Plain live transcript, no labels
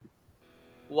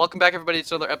Welcome back, everybody,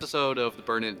 to another episode of the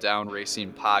Burn It Down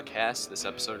Racing Podcast. This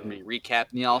episode, we're going to be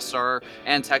recapping the All-Star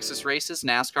and Texas races,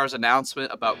 NASCAR's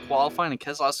announcement about qualifying, and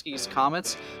Keselowski's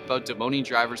comments about demoting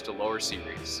drivers to lower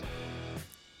series.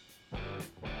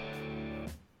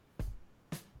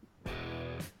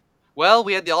 Well,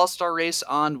 we had the All-Star race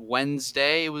on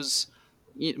Wednesday. It was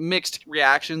mixed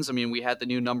reactions. I mean, we had the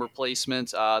new number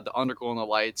placement, the underglow and the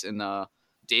lights, and the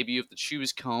debut of the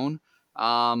Choose Cone.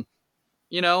 Um,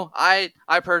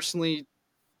 I personally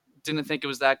didn't think it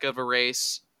was that good of a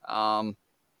race.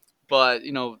 But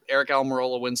Eric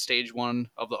Almirola wins stage one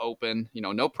of the Open.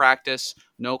 No practice,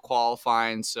 no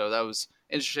qualifying, so that was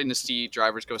interesting to see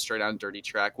drivers go straight on dirty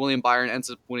track. William Byron ends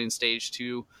up winning stage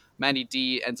two. Matty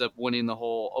D ends up winning the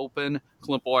whole Open.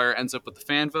 Clint Bowyer ends up with the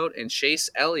fan vote, and Chase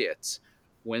Elliott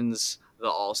wins the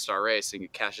All Star race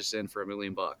and cashes in for $1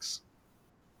 million.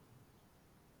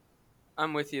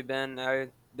 I'm with you, Ben.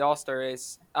 The All Star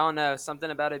race. I don't know. Something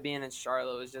about it being in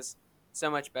Charlotte was just so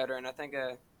much better, and I think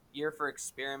a year for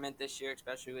experiment this year,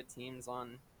 especially with teams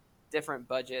on different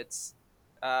budgets.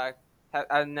 Uh,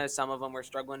 I know some of them were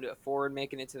struggling to afford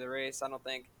making it to the race. I don't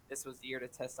think this was the year to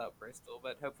test out Bristol,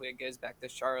 but hopefully it goes back to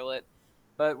Charlotte.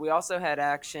 But we also had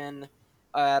action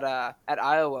at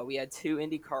Iowa. We had two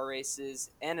IndyCar races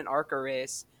and an ARCA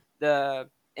race. The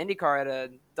IndyCar had a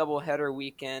doubleheader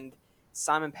weekend.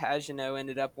 Simon Pagenaud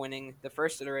ended up winning the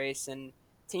first of the race, and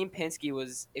Team Penske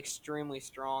was extremely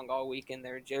strong all weekend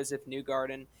there. Joseph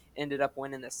Newgarden ended up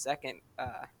winning the second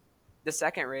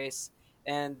race,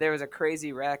 and there was a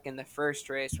crazy wreck in the first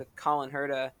race with Colin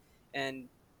Herta, and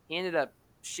he ended up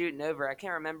shooting over. I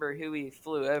can't remember who he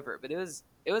flew over, but it was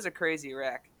a crazy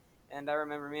wreck. And I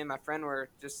remember me and my friend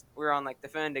we were on like the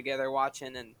phone together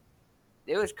watching, and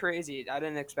it was crazy. I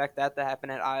didn't expect that to happen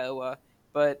at Iowa,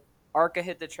 but Arca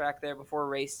hit the track there before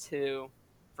race two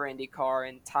for IndyCar,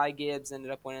 and Ty Gibbs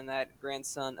ended up winning that,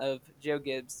 grandson of Joe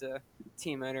Gibbs, the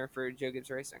team owner for Joe Gibbs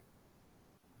Racing.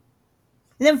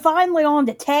 And then finally on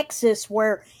to Texas,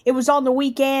 where it was on the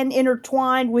weekend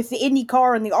intertwined with the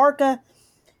IndyCar and the ARCA.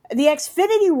 The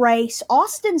Xfinity race,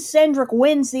 Austin Cindric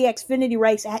wins the Xfinity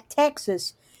race at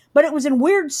Texas, but it was in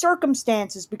weird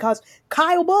circumstances because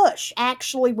Kyle Busch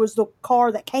actually was the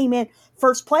car that came in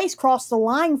first place, crossed the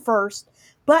line first,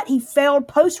 but he failed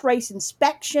post-race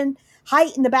inspection.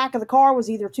 Height in the back of the car was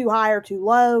either too high or too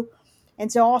low,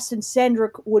 and so Austin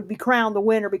Cindric would be crowned the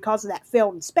winner because of that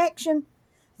failed inspection.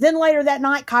 Then later that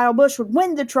night, Kyle Busch would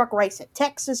win the truck race at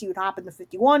Texas. He would hop in the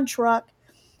 51 truck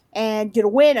and get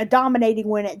a dominating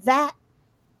win at that.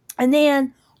 And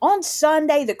then on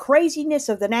Sunday, the craziness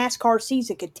of the NASCAR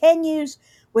season continues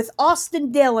with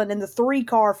Austin Dillon in the 3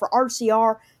 car for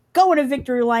RCR going to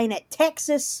victory lane at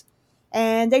Texas.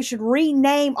 And they should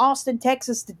rename Austin,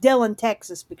 Texas to Dillon,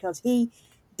 Texas, because he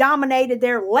dominated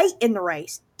there late in the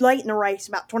race. Late in the race,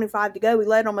 about 25 to go. He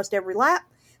led almost every lap.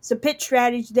 Some pit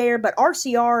strategy there, but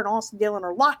RCR and Austin Dillon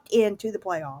are locked into the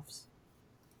playoffs.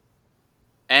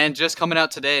 And just coming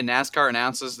out today, NASCAR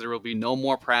announces there will be no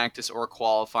more practice or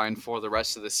qualifying for the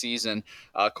rest of the season.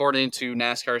 According to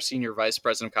NASCAR Senior Vice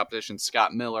President of Competition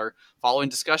Scott Miller, following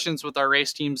discussions with our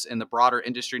race teams and the broader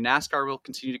industry, NASCAR will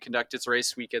continue to conduct its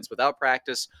race weekends without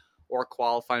practice or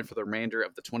qualifying for the remainder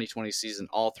of the 2020 season,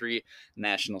 all 3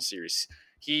 national series.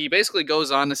 He basically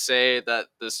goes on to say that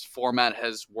this format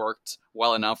has worked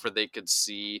well enough where they could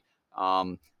see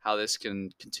how this can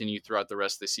continue throughout the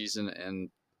rest of the season and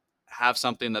have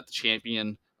something that the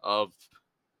champion of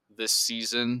this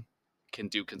season can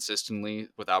do consistently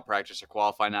without practice or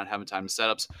qualifying, not having time to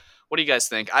setups. What do you guys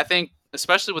think? I think,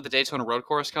 especially with the Daytona Road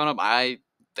Course coming up,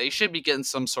 they should be getting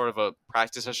some sort of a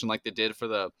practice session like they did for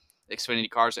the Xfinity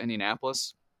cars in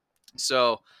Indianapolis.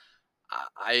 So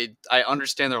I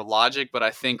understand their logic, but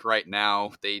I think right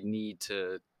now they need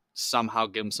to somehow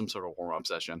give them some sort of warm up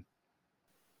session.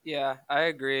 Yeah, I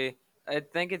agree. I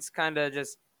think it's kind of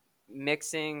just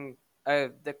mixing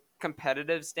the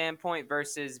competitive standpoint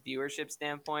versus viewership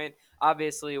standpoint.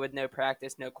 Obviously, with no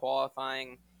practice, no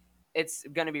qualifying, it's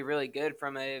going to be really good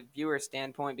from a viewer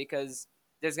standpoint because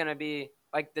there's going to be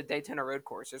like the Daytona Road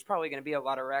Course. There's probably going to be a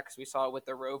lot of wrecks. We saw it with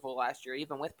the Roval last year.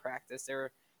 Even with practice, there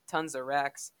were tons of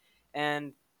wrecks.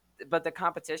 And but the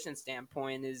competition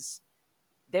standpoint is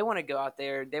they want to go out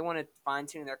there. They want to fine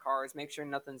tune their cars, make sure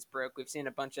nothing's broke. We've seen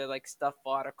a bunch of like stuff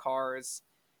fall out of cars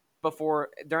before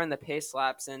during the pace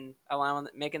laps and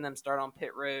making them start on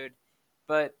pit road.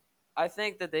 But I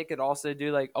think that they could also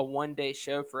do like a 1 day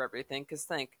show for everything. Because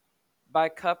think, by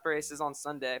Cup races on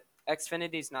Sunday,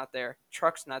 Xfinity's not there,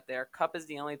 Truck's not there, Cup is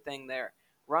the only thing there.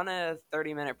 Run a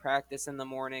 30-minute practice in the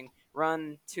morning,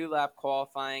 run 2 lap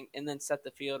qualifying, and then set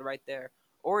the field right there.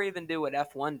 Or even do what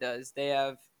F1 does. They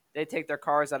have they take their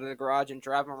cars out of the garage and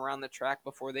drive them around the track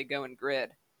before they go and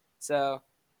grid. So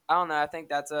I don't know. I think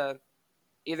that's a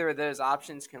either of those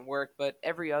options can work, but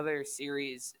every other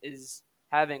series is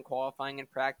having qualifying and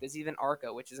practice, even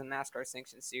ARCA, which is a NASCAR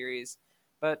sanctioned series.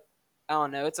 But I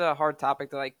don't know. It's a hard topic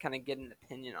to like kind of get an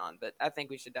opinion on, but I think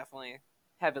we should definitely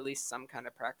have at least some kind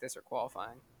of practice or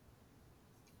qualifying.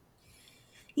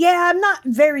 Yeah, I'm not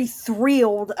very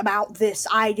thrilled about this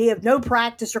idea of no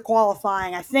practice or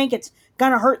qualifying. I think it's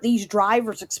going to hurt these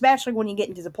drivers, especially when you get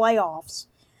into the playoffs.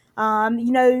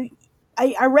 You know,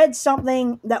 I read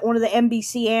something that one of the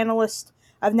NBC analysts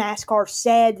of NASCAR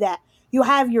said that you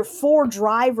have your four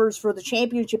drivers for the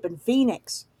championship in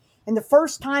Phoenix, and the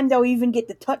first time they'll even get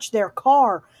to touch their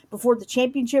car before the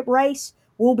championship race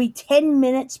will be 10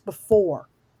 minutes before.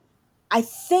 I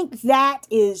think that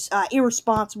is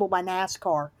irresponsible by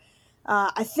NASCAR.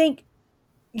 I think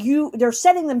they're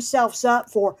setting themselves up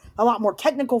for a lot more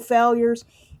technical failures.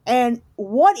 And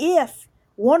what if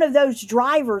one of those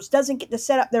drivers doesn't get to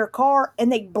set up their car and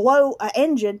they blow an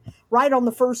engine right on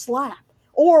the first lap?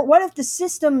 Or what if the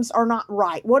systems are not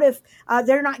right? What if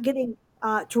they're not getting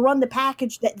to run the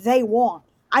package that they want?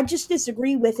 I just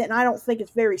disagree with it, and I don't think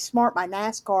it's very smart by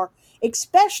NASCAR.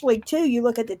 Especially, too, you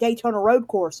look at the Daytona Road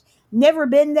Course. Never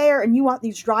been there, and you want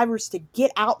these drivers to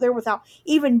get out there without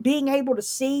even being able to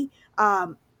see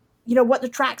what the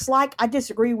track's like. I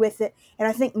disagree with it, and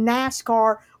I think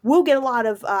NASCAR will get a lot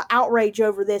of outrage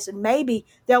over this, and maybe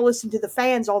they'll listen to the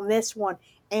fans on this one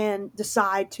and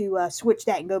decide to switch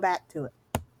that and go back to it.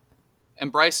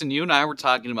 And Bryson, you and I were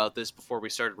talking about this before we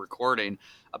started recording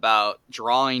about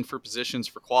drawing for positions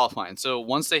for qualifying. So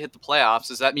once they hit the playoffs,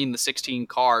 does that mean the 16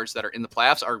 cars that are in the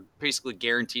playoffs are basically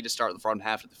guaranteed to start the front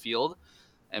half of the field?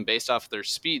 And based off their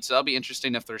speed, so that'll be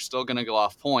interesting if they're still going to go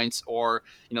off points, or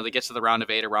they get to the round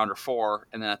of 8 or round of 4,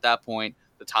 and then at that point,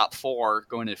 the top 4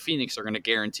 going into Phoenix are going to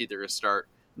guarantee they're going to start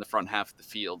in the front half of the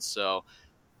field. So,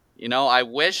 I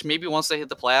wish maybe once they hit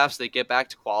the playoffs, they get back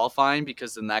to qualifying,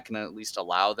 because then that can at least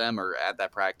allow them, or add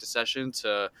that practice session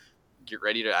to get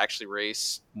ready to actually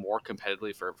race more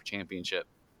competitively for a championship.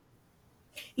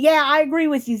 Yeah, I agree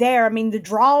with you there. I mean, the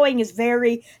drawing is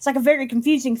it's like a very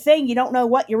confusing thing. You don't know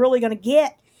what you're really going to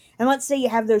get. And let's say you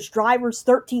have those drivers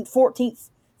 13th, 14th,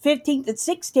 15th, and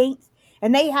 16th,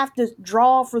 and they have to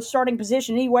draw for starting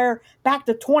position anywhere back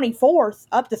to 24th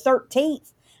up to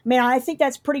 13th. I mean, I think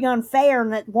that's pretty unfair,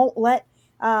 and that won't let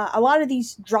a lot of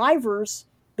these drivers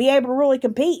be able to really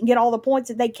compete and get all the points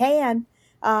that they can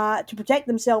to protect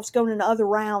themselves going into other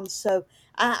rounds. So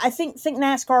I think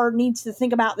NASCAR needs to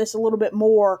think about this a little bit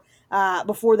more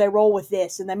before they roll with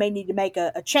this, and they may need to make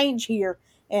a change here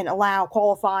and allow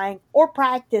qualifying or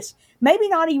practice, maybe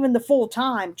not even the full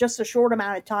time, just a short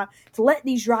amount of time to let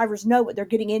these drivers know what they're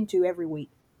getting into every week.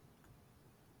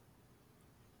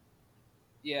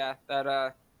 Yeah,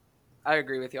 that I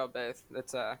agree with y'all both.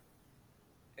 It's a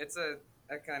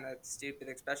kind of stupid,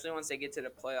 especially once they get to the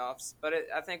playoffs. But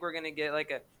I think we're gonna get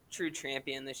like a true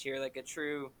champion this year, like a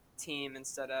true team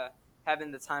instead of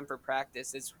having the time for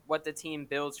practice. It's what the team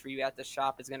builds for you at the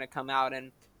shop is gonna come out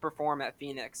and perform at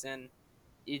Phoenix, and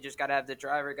you just gotta have the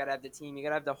driver, gotta have the team, you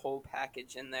gotta have the whole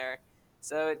package in there.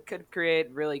 So it could create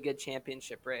really good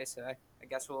championship race. I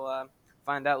guess we'll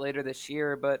find out later this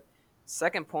year. But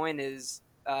second point is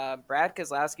Brad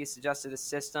Keselowski suggested a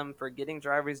system for getting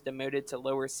drivers demoted to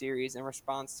lower series in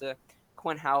response to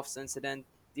Quinn Houff's incident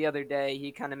the other day.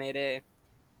 He kind of made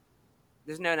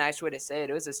there's no nice way to say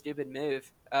it. It was a stupid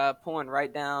move, pulling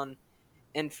right down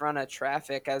in front of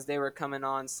traffic as they were coming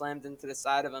on, slammed into the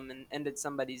side of them and ended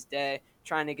somebody's day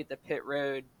trying to get to pit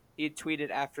road. He tweeted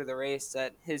after the race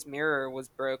that his mirror was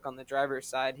broke on the driver's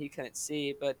side. He couldn't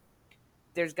see, but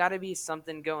there's got to be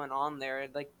something going on there.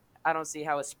 Like, I don't see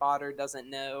how a spotter doesn't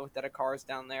know that a car's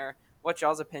down there. What's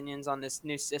y'all's opinions on this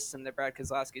new system that Brad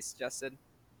Keselowski suggested?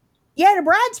 Yeah, to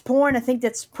Brad's point, I think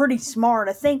that's pretty smart.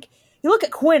 I think you look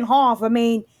at Quinn Houff. I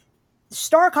mean,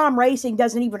 Starcom Racing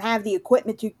doesn't even have the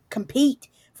equipment to compete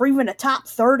for even a top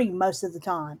 30 most of the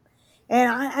time. And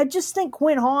I just think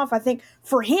Quinn Houff, I think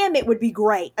for him it would be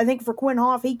great. I think for Quinn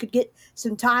Houff, he could get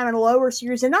some time in a lower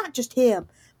series, and not just him,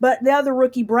 but the other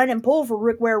rookie, Brennan Poole for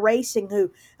Rick Ware Racing, who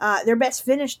their best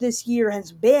finish this year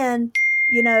has been,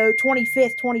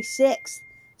 25th, 26th,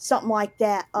 something like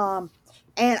that.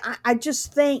 And I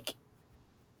just think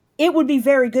it would be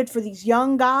very good for these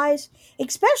young guys,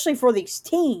 especially for these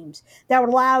teams that would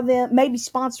allow them, maybe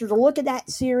sponsors, to look at that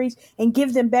series and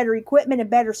give them better equipment and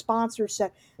better sponsors.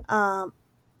 So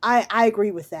I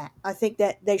agree with that. I think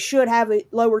that they should have a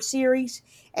lower series,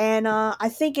 and I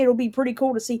think it'll be pretty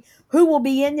cool to see who will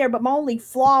be in there. But my only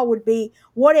flaw would be,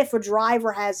 what if a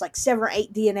driver has like 7 or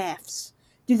 8 DNFs?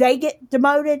 do they get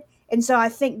demoted? And so I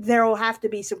think there will have to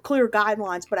be some clear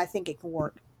guidelines, but I think it can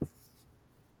work.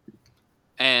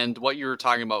 And what you were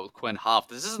talking about with Quinn Huff,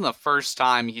 this isn't the first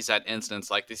time he's had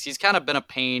incidents like this. He's kind of been a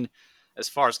pain as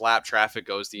far as lap traffic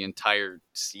goes the entire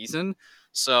season.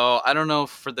 So I don't know if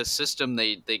for the system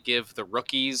they give the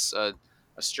rookies a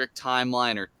strict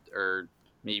timeline, or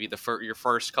maybe your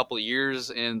first couple of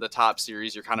years in the top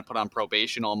series, you're kind of put on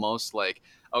probation almost. Like,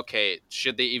 okay,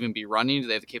 should they even be running? Do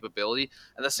they have the capability?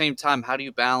 At the same time, how do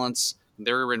you balance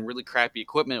they're in really crappy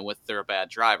equipment with they're a bad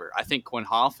driver? I think Quinn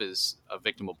Hoff is a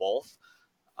victim of both.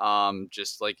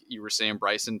 Just like you were saying,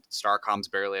 Bryson, Starcom's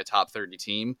barely a top 30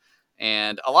 team.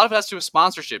 And a lot of it has to do with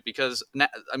sponsorship because,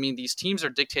 I mean, these teams are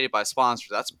dictated by sponsors.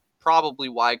 That's probably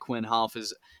why Quinn Huff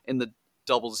is in the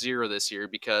double zero this year,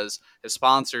 because his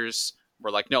sponsors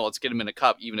were like, no, let's get him in a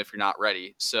cup, even if you're not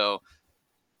ready. So,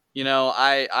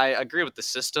 I agree with the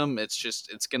system. It's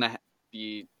just, it's going to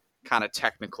be kind of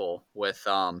technical with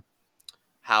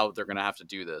how they're going to have to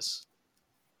do this.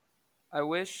 I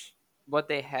wish what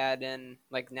they had in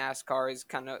like NASCAR is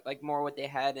kind of like more what they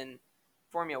had in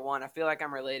Formula One. I feel like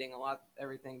I'm relating a lot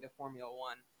everything to Formula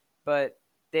One, but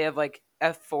they have like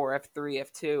F4, F3,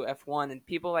 F2, F1, and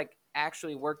people like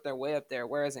actually work their way up there.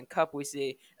 Whereas in Cup, we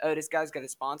see, oh, this guy's got a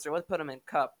sponsor. Let's put him in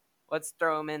Cup. Let's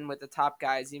throw him in with the top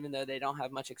guys, even though they don't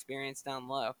have much experience down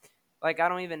low. Like I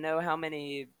don't even know how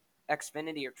many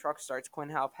Xfinity or truck starts Quinn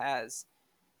Halp has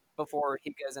before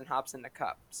he goes and hops in the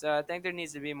Cup. So I think there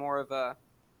needs to be more of a,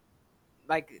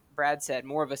 like Brad said,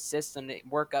 more of a system to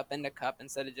work up into Cup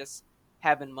instead of just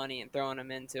having money and throwing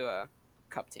them into a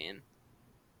Cup team.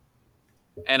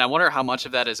 And I wonder how much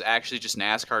of that is actually just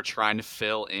NASCAR trying to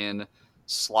fill in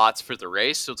slots for the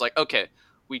race. So it's like, okay,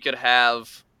 we could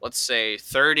have, let's say,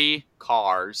 30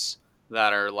 cars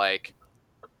that are like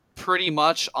pretty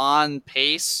much on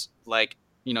pace. Like,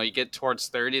 you get towards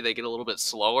 30, they get a little bit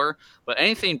slower. But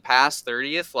anything past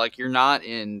 30th, like, you're not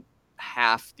in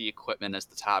half the equipment as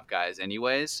the top guys,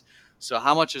 anyways. So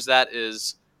how much is that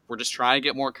is we're just trying to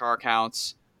get more car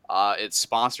counts. It's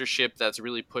sponsorship that's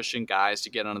really pushing guys to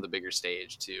get onto the bigger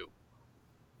stage too.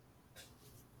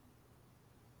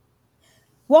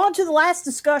 Well, on to the last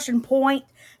discussion point.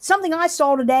 Something I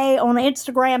saw today on an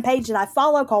Instagram page that I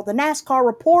follow called the NASCAR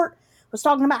Report was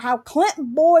talking about how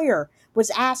Clint Boyer was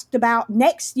asked about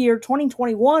next year,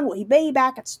 2021, will he be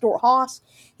back at Stewart-Haas?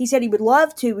 He said he would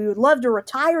love to. He would love to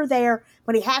retire there,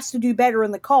 but he has to do better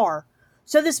in the car.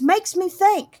 So this makes me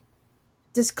think,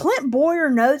 does Clint Boyer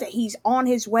know that he's on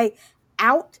his way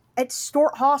out at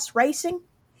Stewart-Haas Racing?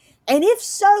 And if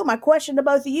so, my question to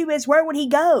both of you is, where would he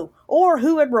go? Or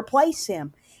who would replace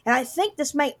him? And I think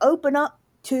this may open up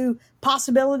to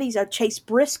possibilities of Chase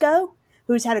Briscoe,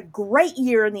 who's had a great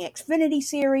year in the Xfinity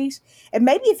Series. And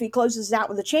maybe if he closes out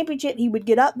with a championship, he would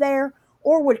get up there.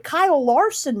 Or would Kyle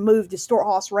Larson move to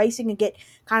Stewart-Haas Racing and get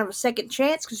kind of a second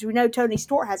chance? Because we know Tony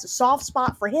Stewart has a soft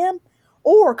spot for him.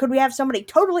 Or could we have somebody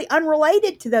totally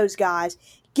unrelated to those guys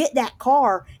get that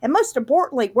car? And most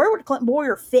importantly, where would Clint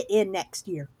Boyer fit in next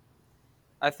year?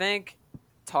 I think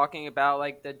talking about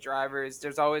like the drivers,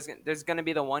 there's going to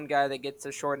be the one guy that gets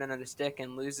the short end of the stick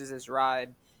and loses his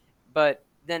ride, but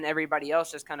then everybody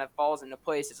else just kind of falls into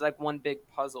place. It's like one big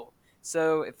puzzle.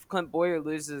 So if Clint Boyer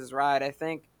loses his ride, I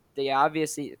think the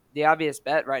obvious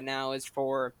bet right now is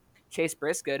for Chase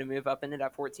Briscoe to move up into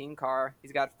that 14 car.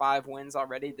 He's got 5 wins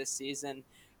already this season.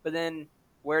 But then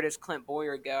where does Clint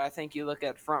Boyer go? I think you look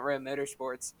at Front Row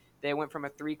Motorsports. They went from a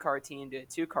 3-car team to a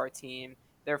 2-car team.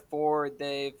 Therefore,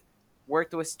 they've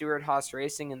worked with Stewart-Haas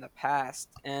Racing in the past,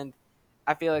 and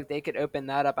I feel like they could open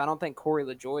that up. I don't think Corey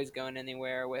LaJoie is going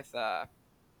anywhere with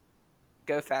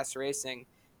Go Fast Racing.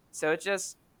 So it's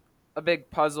just a big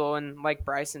puzzle, and like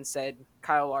Bryson said,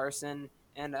 Kyle Larson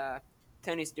and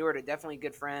Tony Stewart are definitely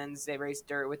good friends. They race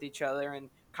dirt with each other,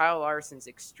 and Kyle Larson's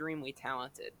extremely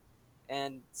talented.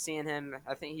 And seeing him,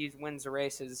 I think he wins the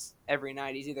races every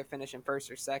night. He's either finishing first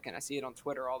or second. I see it on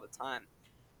Twitter all the time.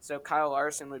 So Kyle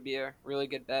Larson would be a really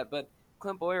good bet, but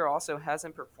Clint Boyer also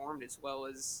hasn't performed as well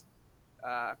as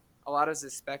a lot of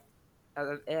us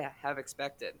have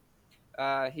expected.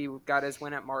 He got his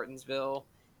win at Martinsville,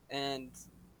 and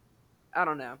I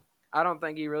don't know. I don't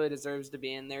think he really deserves to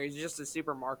be in there. He's just a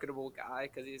super marketable guy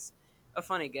because he's a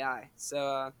funny guy.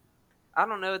 So I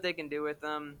don't know what they can do with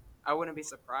him. I wouldn't be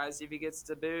surprised if he gets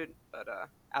to boot, but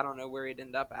I don't know where he'd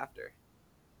end up after.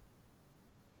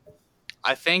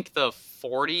 I think the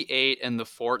 48 and the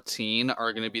 14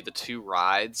 are going to be the 2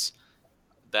 rides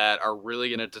that are really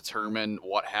going to determine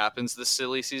what happens this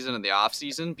silly season and the off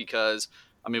season, because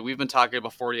I mean, we've been talking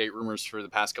about 48 rumors for the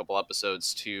past couple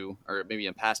episodes too, or maybe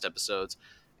in past episodes,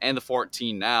 and the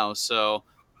 14 now. So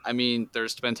I mean,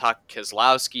 there's been talk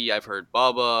Keselowski. I've heard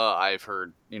Bubba. I've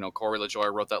heard, Corey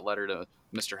LaJoie wrote that letter to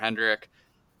Mr. Hendrick.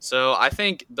 So I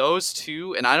think those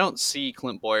two, and I don't see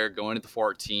Clint Boyer going to the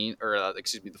 14, or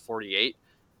the 48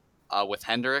 with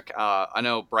Hendrick. I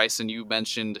know, Bryson, you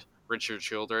mentioned Richard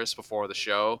Childress before the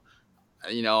show.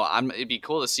 It'd be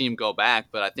cool to see him go back,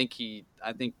 but I think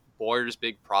Boyer's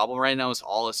big problem right now is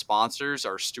all his sponsors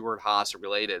are Stewart Haas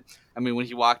related. I mean, when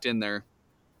he walked in there,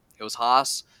 it was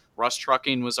Haas. Rush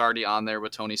Trucking was already on there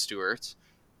with Tony Stewart.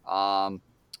 Um,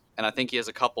 and I think he has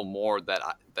a couple more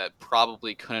that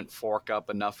probably couldn't fork up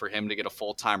enough for him to get a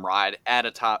full-time ride at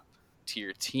a top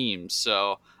tier team.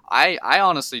 So I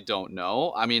honestly don't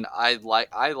know. I mean, I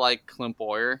like Clint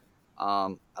Boyer.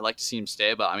 I'd like to see him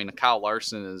stay, but I mean, Kyle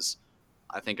Larson is,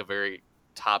 I think, a very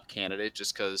top candidate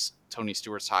just because Tony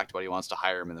Stewart's talked about he wants to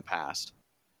hire him in the past.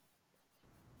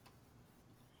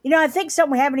 I think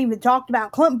something we haven't even talked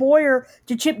about. Clint Boyer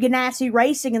to Chip Ganassi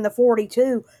Racing in the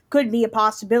 42 could be a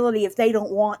possibility if they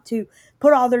don't want to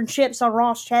put all their chips on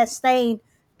Ross Chastain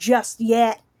just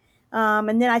yet.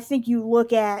 And then I think you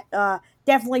look at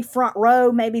definitely front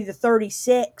row, maybe the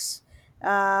 36,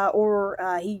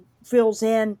 or he fills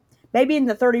in maybe in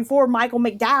the 34. Michael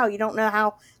McDowell, you don't know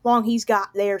how long he's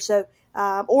got there. So,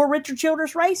 or Richard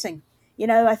Childress Racing.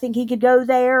 I think he could go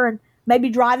there and maybe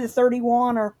drive the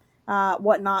 31 or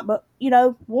whatnot. But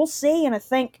we'll see, and I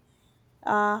think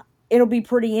it'll be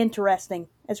pretty interesting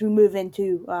as we move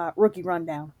into rookie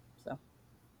rundown.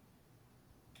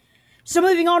 So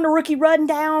moving on to rookie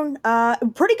rundown,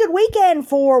 pretty good weekend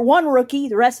for one rookie.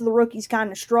 The rest of the rookies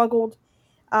kind of struggled.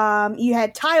 You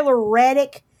had Tyler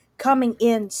Reddick coming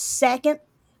in second,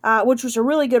 which was a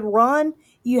really good run.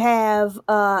 You have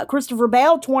Christopher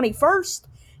Bell 21st,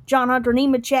 John Hunter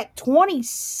Nemechek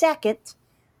 22nd.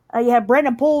 You have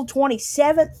Brendan Poole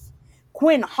 27th,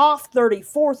 Quinn Hoff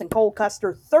 34th, and Cole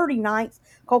Custer 39th.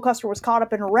 Cole Custer was caught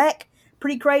up in a wreck.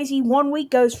 Pretty crazy. 1 week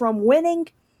goes from winning.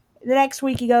 The next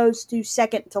week he goes to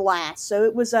second to last. So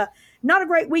it was not a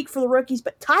great week for the rookies,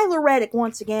 but Tyler Reddick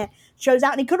once again shows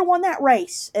out, and he could have won that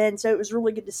race. And so it was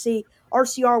really good to see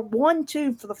RCR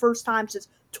 1-2 for the first time since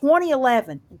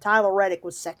 2011, and Tyler Reddick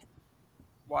was second.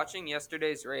 Watching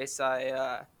yesterday's race,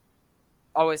 I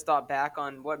always thought back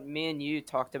on what me and you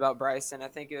talked about, Bryson. I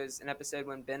think it was an episode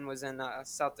when Ben was in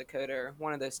South Dakota, or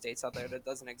one of those states out there that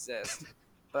doesn't exist.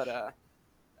 But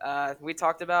we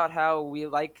talked about how we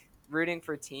like rooting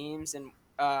for teams and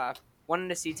wanting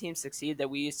to see teams succeed that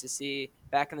we used to see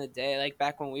back in the day, like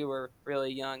back when we were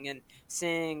really young. And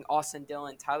seeing Austin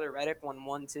Dillon, Tyler Reddick won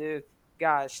 1-2,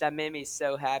 gosh, that made me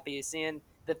so happy. Seeing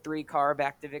the 3-car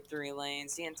back to victory lane,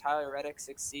 seeing Tyler Reddick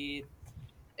succeed.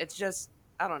 It's just,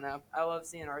 I don't know. I love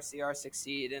seeing RCR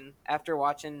succeed, and after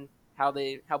watching how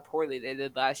poorly they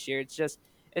did last year,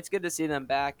 it's good to see them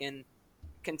back and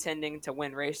contending to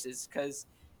win races. Because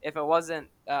if it wasn't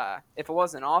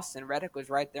Austin, Reddick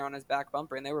was right there on his back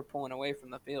bumper, and they were pulling away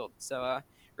from the field. So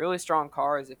really strong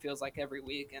cars. It feels like every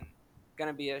week, and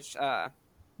gonna be a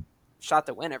shot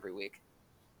to win every week.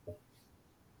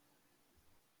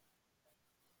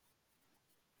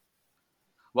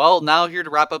 Well, now here to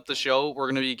wrap up the show, we're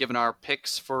going to be giving our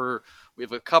picks for. We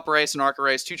have a Cup race, an ARCA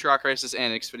race, 2 truck races,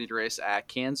 and an Xfinity race at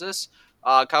Kansas.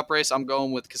 Cup race, I'm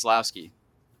going with Keselowski.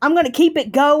 I'm going to keep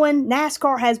it going.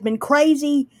 NASCAR has been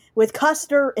crazy with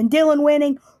Custer and Dillon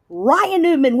winning. Ryan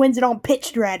Newman wins it on pitch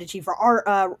strategy for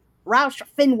our Roush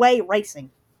Fenway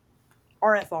Racing,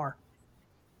 RFR.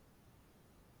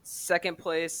 Second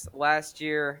place last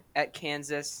year at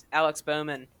Kansas, Alex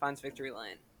Bowman finds victory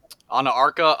lane. On the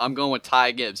ARCA, I'm going with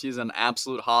Ty Gibbs. He's an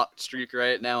absolute hot streak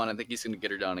right now, and I think he's going to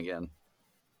get her done again.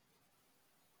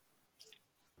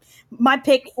 My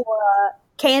pick for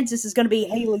Kansas is going to be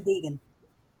Haley Deegan.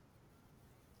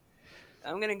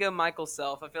 I'm going to go Michael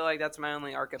Self. I feel like that's my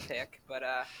only ARCA pick, but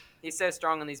he's so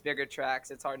strong on these bigger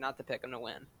tracks, it's hard not to pick him to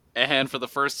win. And for the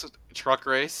first truck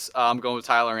race, I'm going with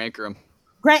Tyler Ankrum.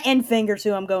 Grant Enfinger's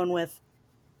who I'm going with.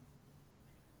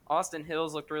 Austin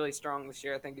Hills looked really strong this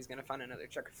year. I think he's going to find another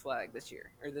checkered flag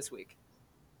this week.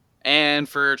 And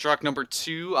for truck number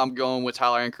 2, I'm going with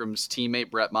Tyler Ankrum's teammate,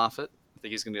 Brett Moffitt. I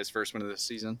think he's going to get his first win of this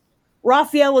season.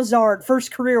 Rafael Lazard,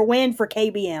 first career win for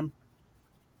KBM.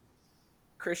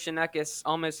 Christian Eckes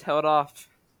almost held off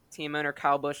team owner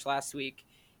Kyle Busch last week.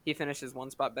 He finishes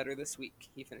one spot better this week.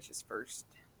 He finishes first.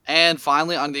 And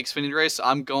finally, on the Xfinity race,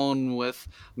 I'm going with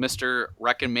Mr.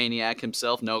 Wrecking Maniac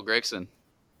himself, Noah Gragson.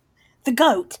 The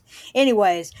GOAT.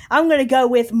 Anyways, I'm going to go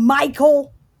with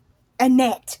Michael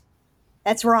Annett.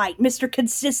 That's right. Mr.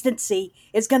 Consistency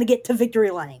is going to get to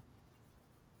victory lane.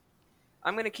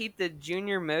 I'm going to keep the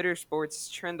junior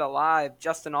motorsports trend alive.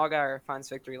 Justin Allgaier finds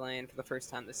victory lane for the first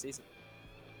time this season.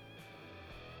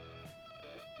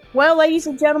 Well, ladies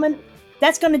and gentlemen,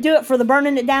 that's going to do it for the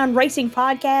Burning It Down Racing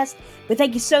podcast. We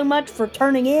thank you so much for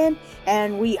turning in,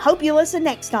 and we hope you listen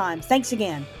next time. Thanks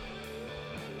again.